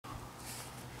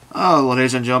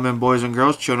Ladies and gentlemen, boys and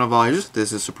girls, children of all ages,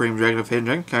 this is Supreme Dragon of Hidden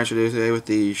Dragon. Catch you today with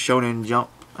the Shonen Jump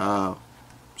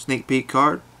sneak peek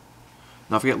card.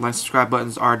 Don't forget, like and subscribe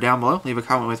buttons are down below. Leave a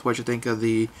comment with what you think of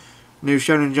the new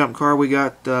Shonen Jump card we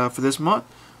got for this month.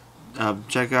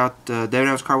 Check out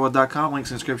davidamscardworld.com.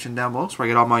 Links in the description down below. That's where I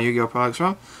get all my Yu-Gi-Oh products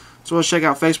from. So let's check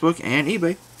out Facebook and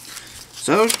eBay.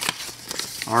 So,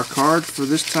 our card for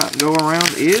this time go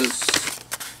around is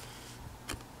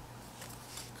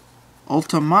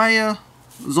Ultimaya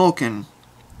Zulkin.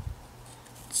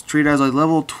 It's treated as a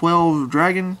level 12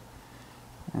 dragon.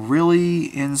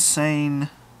 Really insane,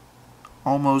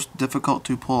 almost difficult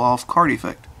to pull off card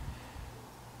effect.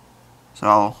 So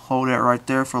I'll hold that right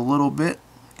there for a little bit.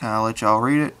 Kind of let y'all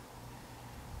read it.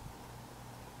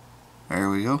 There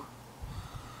we go.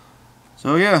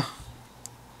 So yeah,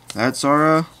 that's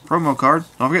our promo card.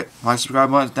 Don't forget, like,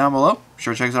 subscribe buttons down below. Be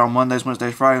sure to check us out on Mondays,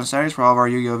 Wednesdays, Fridays, and Saturdays for all of our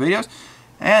Yu-Gi-Oh videos.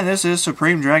 And this is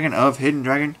Supreme Dragon of Hidden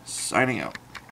Dragon, signing out.